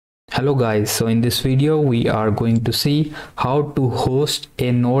Hello guys, so in this video we are going to see how to host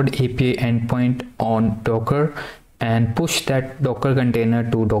a Node API endpoint on Docker and push that Docker container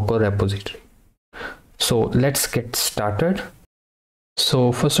to Docker repository. So let's get started.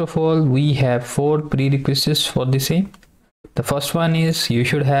 So first of all, we have 4 prerequisites for the same. The first one is you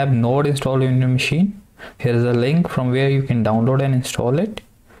should have Node installed on your machine. Here is a link from where you can download and install it.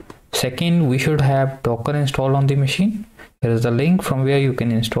 Second, we should have Docker installed on the machine. Here is the link from where you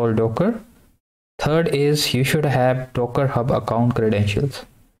can install Docker. Third is you should have DockerHub account credentials.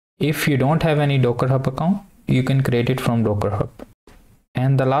 If you don't have any DockerHub account, you can create it from DockerHub.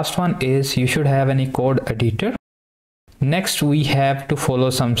 And the last one is you should have any code editor. Next, we have to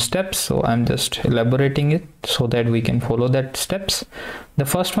follow some steps. So I'm just elaborating it so that we can follow that steps. The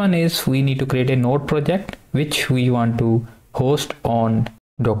first one is we need to create a Node project, which we want to host on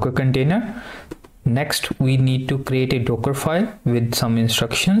Docker container. Next, we need to create a Docker file with some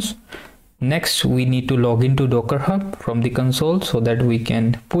instructions. Next, we need to log into DockerHub from the console so that we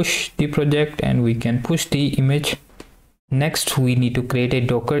can push the project and we can push the image. Next, we need to create a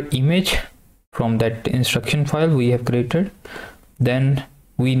Docker image from that instruction file we have created. Then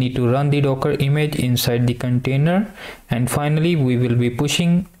we need to run the Docker image inside the container. And finally, we will be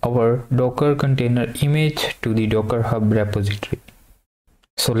pushing our Docker container image to the DockerHub repository.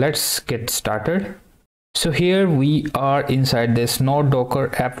 So let's get started. So here we are inside this Node Docker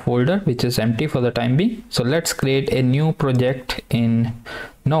app folder, which is empty for the time being. So let's create a new project in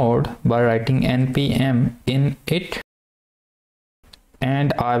Node by writing npm init.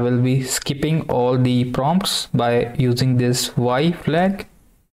 And I will be skipping all the prompts by using this Y flag.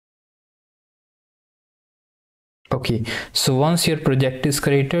 Okay, so once your project is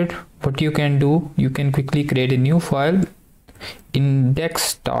created, what you can do, you can quickly create a new file,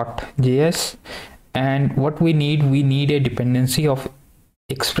 index.js, and what we need a dependency of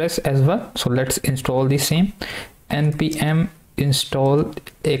express as well. So let's install the same, npm install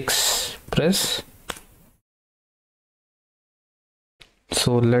express.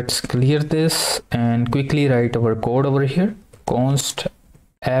 So let's clear this and quickly write our code over here. Const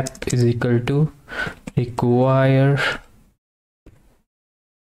app is equal to require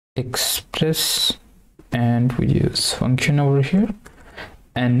express, and we use function over here.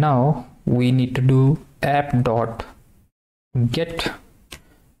 And now we need to do app.get,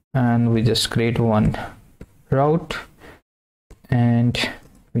 and we just create one route, and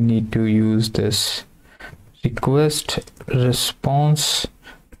we need to use this request response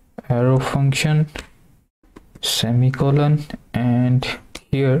arrow function semicolon, and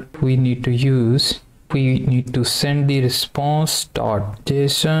here we need to send the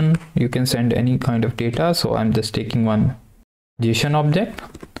response.json. You can send any kind of data, so I'm just taking one JSON object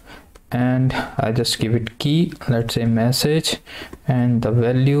and I just give it key, let's say message, and the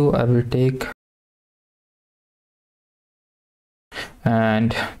value I will take,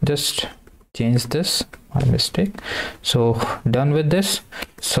 and just change this, my mistake. So done with this.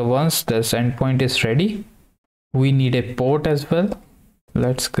 So once this endpoint is ready, we need a port as well.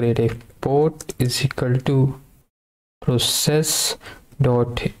 Let's create a port is equal to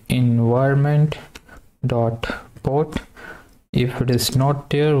process.environment.port. If it is not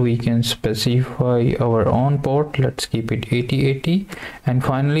there, we can specify our own port. Let's keep it 8080. And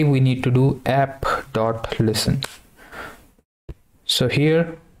finally, we need to do app.listen. So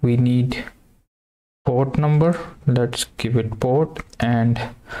here we need port number. Let's give it port and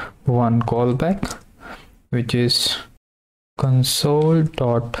one callback, which is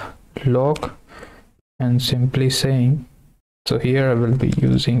console.log, and simply saying, so here I will be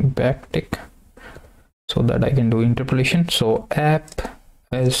using backtick so that I can do interpolation. So app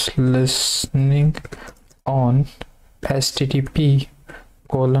is listening on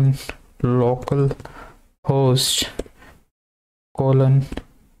http://localhost:/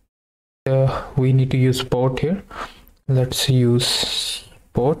 we need to use port here. Let's use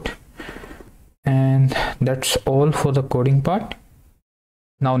port, and that's all for the coding part.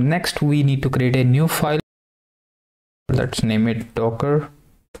 Now next we need to create a new file. Let's name it Docker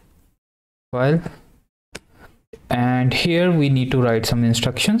file, and here we need to write some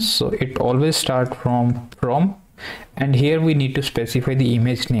instructions. So it always starts from and here we need to specify the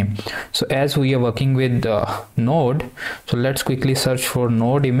image name. So as we are working with Node, so let's quickly search for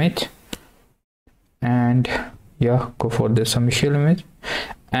Node image, and yeah, go for this initial image,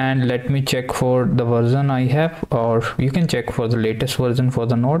 and let me check for the version I have, or you can check for the latest version for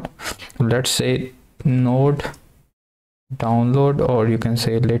the Node. Let's say Node download, or you can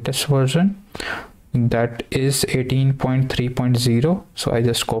say latest version, that is 18.3.0. so I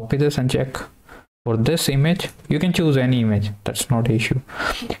just copy this and check. For this image, you can choose any image, that's not an issue.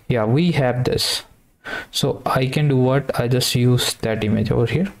 Yeah, we have this, so I can do what, I just use that image over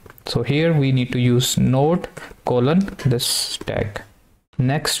here. So here we need to use node colon this tag.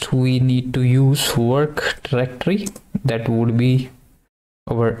 Next we need to use work directory, that would be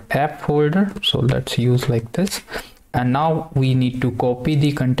our app folder, so let's use like this. And now we need to copy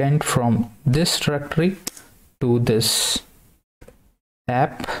the content from this directory to this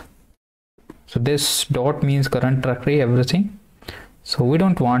app. So this dot means current directory, everything. So we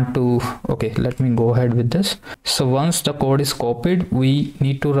don't want to, okay, let me go ahead with this. So once the code is copied, we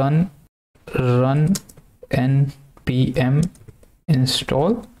need to run npm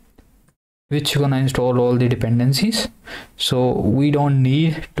install, which gonna install all the dependencies. So we don't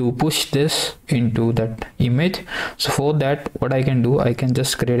need to push this into that image. So for that, what I can do, I can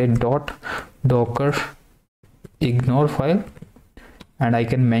just create a .docker ignore file, and I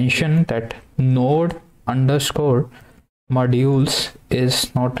can mention that node underscore modules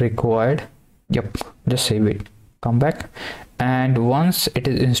is not required. Yep, just save it, come back, and once it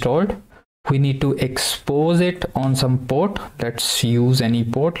is installed, we need to expose it on some port. Let's use any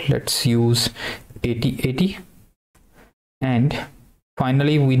port, let's use 8080, and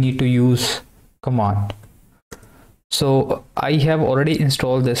finally we need to use command. So I have already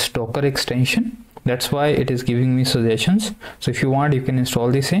installed this Docker extension, that's why it is giving me suggestions. So if you want, you can install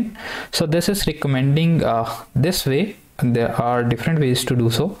the same. So this is recommending this way, and there are different ways to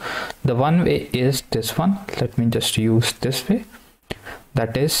do so. The one way is this one, let me just use this way,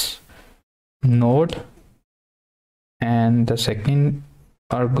 that is node, and the second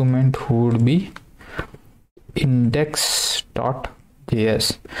argument would be index.js.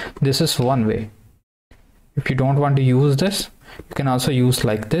 This is one way. If you don't want to use this, you can also use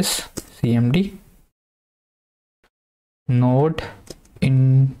like this, cmd node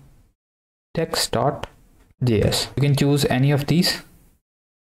index.js. You can choose any of these,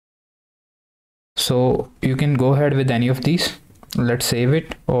 so you can go ahead with any of these. Let's save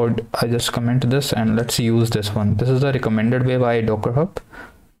it, or I just comment this, and let's use this one. This is the recommended way by DockerHub,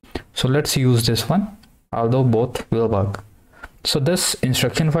 so let's use this one, although both will work. So this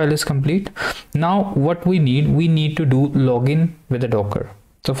instruction file is complete. Now what we need to do login with the Docker.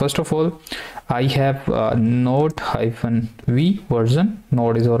 So first of all, I have node-v version,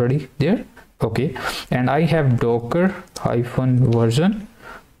 node is already there, okay, and I have docker-version,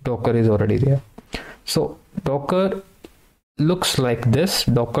 docker is already there. So Docker looks like this,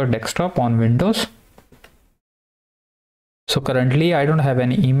 Docker desktop on Windows. So currently I don't have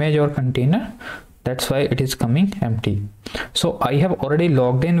any image or container, that's why it is coming empty. So I have already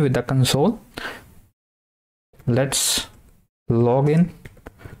logged in with the console. Let's log in.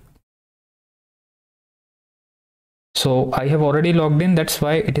 So I have already logged in, that's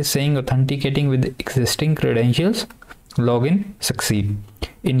why it is saying authenticating with existing credentials, login succeed.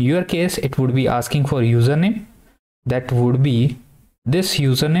 In your case, it would be asking for username, that would be this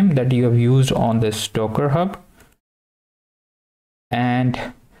username that you have used on this Docker Hub,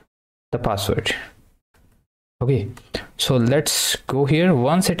 and the password. Okay, so let's go here.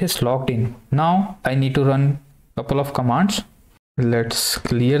 Once it is logged in, now I need to run a couple of commands. Let's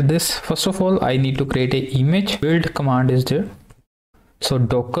clear this. First of all, I need to create an image. Build command is there, so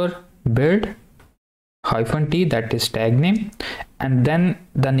docker build -t, that is tag name, and then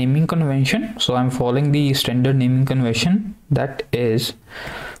the naming convention. So I'm following the standard naming convention, that is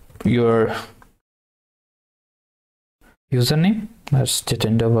your username, that's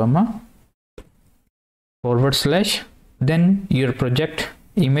Jatinder Verma, /, then your project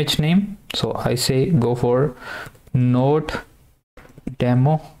image name. So I say go for node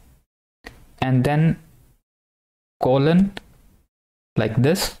demo, and then colon like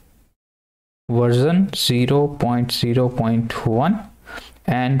this, version 0.0.1,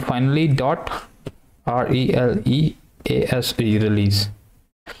 and finally .release release.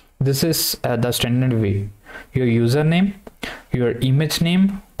 This is the standard way. Your username, your image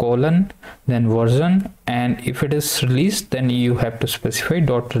name, colon, then version, and if it is released, then you have to specify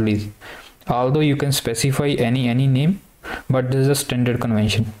 .release. Although you can specify any name, but this is a standard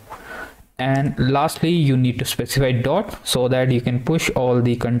convention. And lastly, you need to specify dot, so that you can push all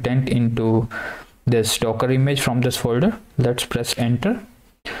the content into this Docker image from this folder. Let's press enter.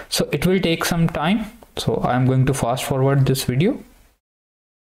 So it will take some time, so I'm going to fast forward this video.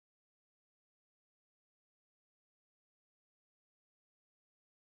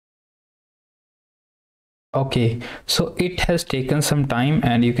 Okay, so it has taken some time,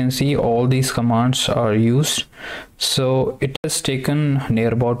 and you can see all these commands are used. So it has taken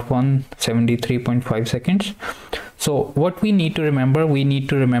near about 173.5 seconds. So what we need to remember,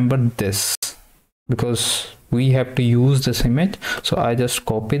 this. because we have to use this image. So I just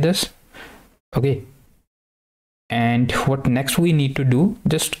copy this. Okay, and what next we need to do,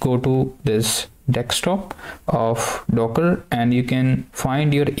 just go to this desktop of Docker and you can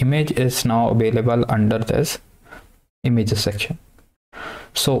find your image is now available under this images section.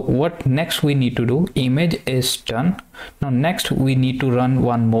 So what next we need to do, image is done. Now next we need to run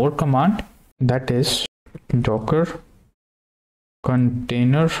one more command, that is docker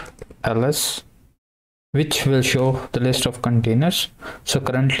container ls, which will show the list of containers. So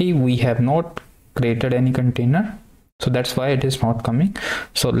currently we have not created any container, so that's why it is not coming.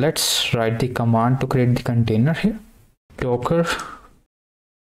 So let's write the command to create the container here. Docker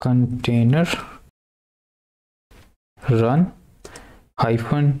container run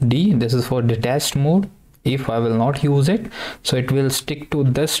 -d. This is for detached mode. If I will not use it, so it will stick to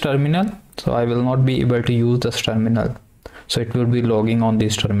this terminal, so I will not be able to use this terminal, so it will be logging on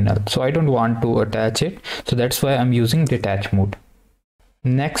this terminal. So I don't want to attach it, so that's why I'm using detach mode.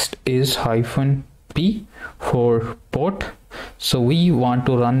 Next is -p for port. So we want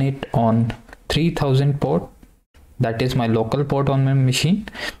to run it on 3000 port, that is my local port on my machine.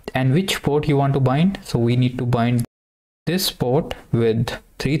 And which port you want to bind, so we need to bind this port with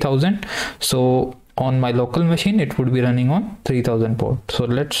 3000. So on my local machine it would be running on 3000 port, so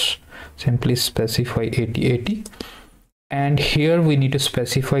let's simply specify 8080, and here we need to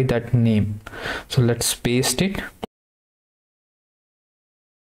specify that name, so let's paste it.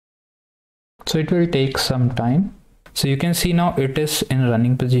 So it will take some time. So you can see now it is in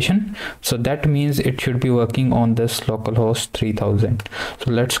running position, so that means it should be working on this localhost 3000.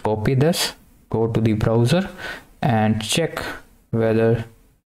 So let's copy this, go to the browser and check whether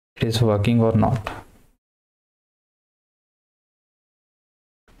it is working or not.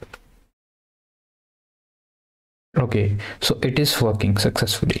 Okay, so it is working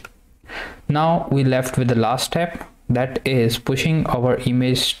successfully. Now we left with the last step, that is pushing our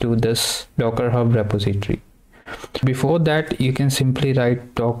image to this DockerHub repository. Before that, you can simply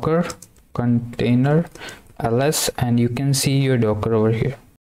write docker container ls and you can see your Docker over here.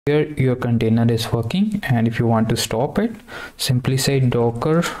 Here your container is working, and if you want to stop it, simply say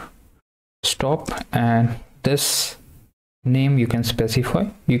docker stop, and this name you can specify.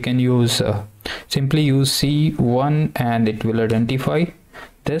 You can use simply use C1 and it will identify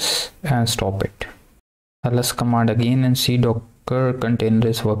this and stop it. Ls command again and see docker container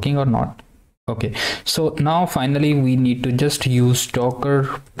is working or not. Okay, so now finally we need to just use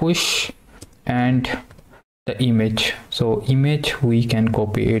docker push and the image. So image, we can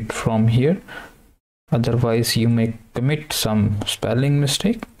copy it from here, otherwise you may commit some spelling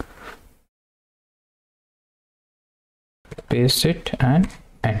mistake. Paste it and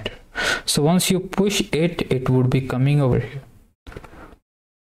enter. So once you push it, it would be coming over here.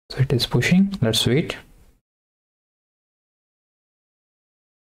 So it is pushing. Let's wait.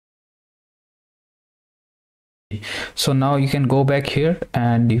 So now you can go back here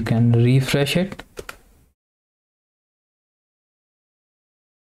and you can refresh it,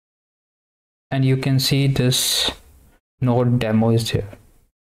 and you can see this node demo is here.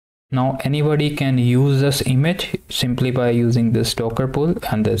 Now anybody can use this image simply by using this docker pull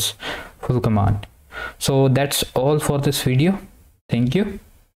and this full command. So that's all for this video. Thank you.